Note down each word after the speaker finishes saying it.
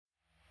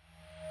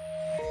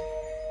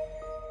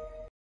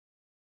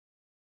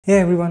Hey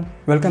everyone,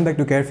 welcome back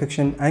to Care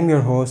Fiction. I'm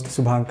your host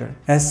Subhankar.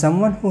 As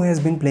someone who has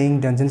been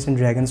playing Dungeons and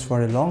Dragons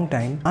for a long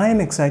time, I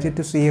am excited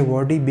to see a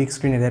worthy big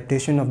screen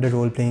adaptation of the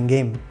role-playing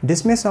game.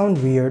 This may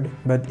sound weird,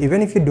 but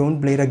even if you don't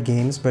play the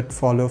games but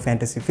follow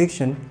fantasy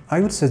fiction,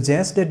 I would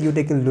suggest that you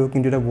take a look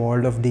into the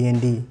world of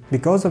D&D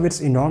because of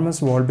its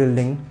enormous world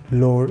building,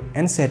 lore,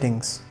 and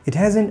settings. It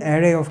has an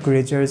array of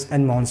creatures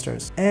and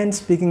monsters. And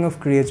speaking of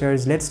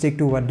creatures, let's stick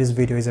to what this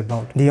video is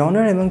about. The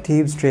Honor Among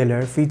Thieves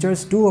trailer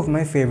features two of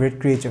my favorite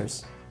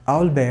creatures,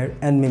 Owlbear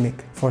and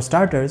Mimic. For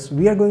starters,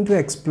 we are going to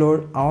explore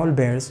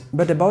Owlbears,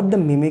 but about the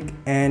Mimic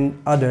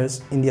and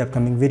others in the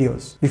upcoming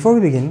videos. Before we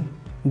begin,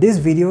 this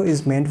video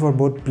is meant for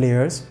both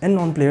players and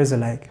non-players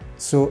alike,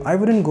 so I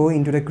wouldn't go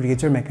into the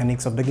creature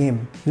mechanics of the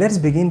game. Let's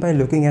begin by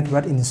looking at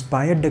what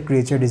inspired the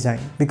creature design,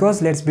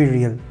 because let's be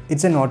real,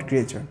 it's an odd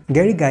creature.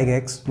 Gary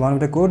Gygax, one of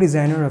the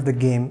co-designers of the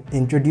game,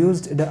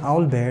 introduced the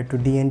Owlbear to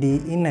D&D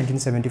in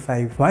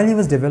 1975. While he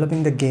was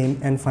developing the game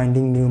and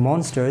finding new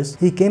monsters,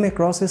 he came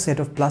across a set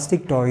of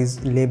plastic toys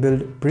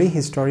labeled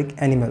prehistoric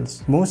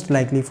animals, most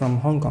likely from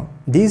Hong Kong.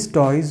 These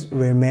toys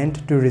were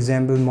meant to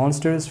resemble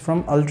monsters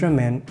from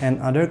Ultraman and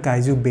other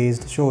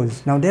kaiju-based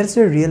shows. Now that's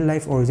a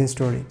real-life origin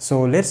story,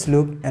 so let's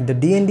look at the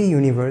D&D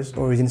universe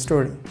origin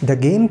story. The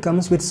game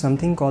comes with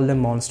something called the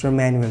Monster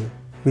Manual,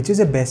 which is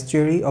a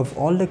bestiary of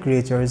all the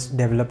creatures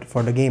developed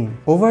for the game.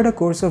 Over the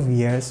course of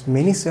years,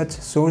 many such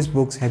source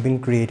books have been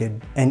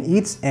created, and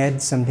each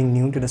adds something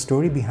new to the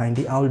story behind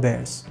the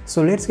Owlbears.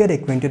 So let's get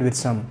acquainted with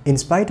some. In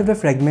spite of the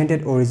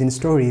fragmented origin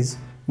stories,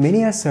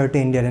 many are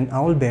certain that an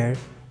Owlbear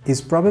is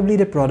probably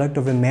the product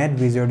of a mad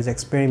wizard's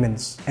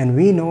experiments, and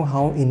we know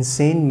how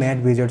insane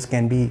mad wizards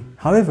can be.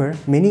 However,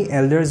 many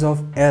elders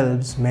of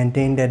elves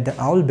maintain that the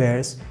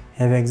Owlbears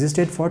have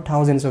existed for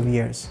thousands of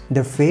years.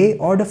 The Fae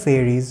or the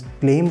Fairies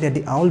claim that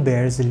the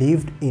Owlbears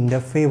lived in the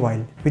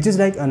Feywild, which is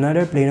like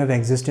another plane of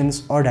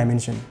existence or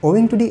dimension.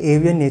 Owing to the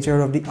avian nature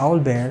of the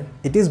Owlbear,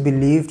 it is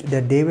believed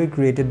that they were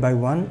created by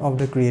one of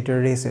the creator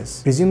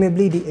races,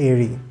 presumably the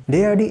Aerie.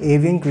 They are the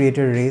avian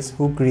creator race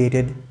who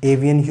created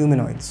avian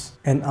humanoids.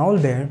 An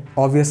Owlbear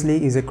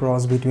obviously is a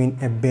cross between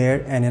a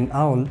bear and an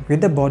owl,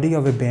 with the body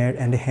of a bear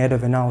and the head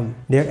of an owl.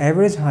 Their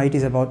average height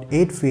is about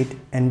 8 feet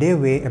and they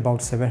weigh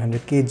about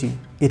 700 kg.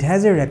 It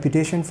has a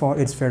reputation for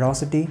its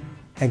ferocity,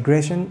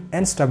 aggression,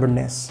 and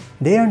stubbornness.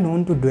 They are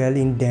known to dwell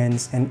in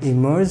dens and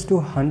emerge to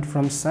hunt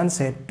from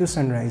sunset to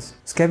sunrise.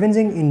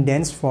 Scavenging in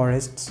dense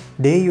forests,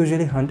 they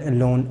usually hunt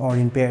alone or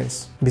in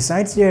pairs.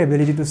 Besides their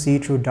ability to see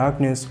through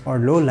darkness or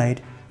low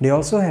light, they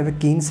also have a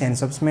keen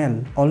sense of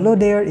smell. Although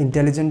they are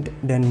intelligent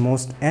than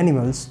most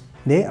animals,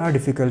 they are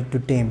difficult to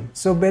tame,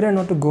 so better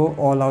not to go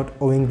all out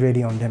owing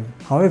greedy on them.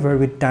 However,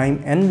 with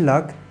time and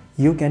luck,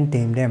 you can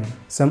tame them.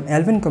 Some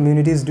elven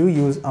communities do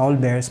use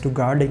Owlbears to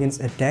guard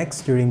against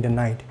attacks during the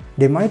night.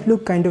 They might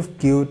look kind of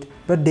cute,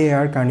 but they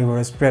are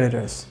carnivorous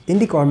predators. In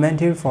the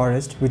Cormanthir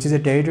forest, which is a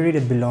territory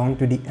that belonged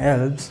to the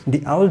elves, the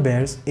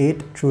Owlbears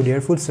ate through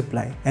their food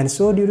supply, and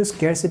so due to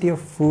scarcity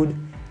of food,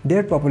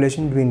 their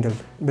population dwindled,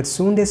 but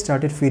soon they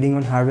started feeding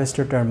on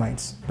harvester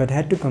termites, but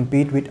had to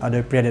compete with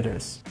other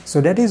predators. So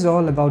that is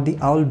all about the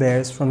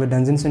Owlbears from the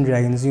Dungeons and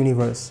Dragons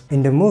universe.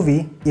 In the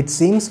movie, it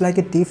seems like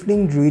a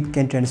tiefling druid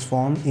can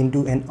transform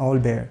into an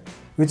Owlbear,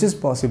 which is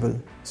possible.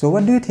 So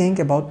what do you think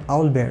about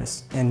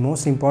Owlbears? And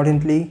most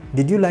importantly,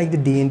 did you like the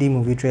D&D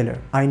movie trailer?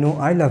 I know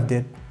I loved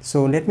it,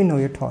 so let me know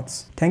your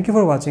thoughts. Thank you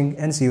for watching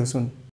and see you soon.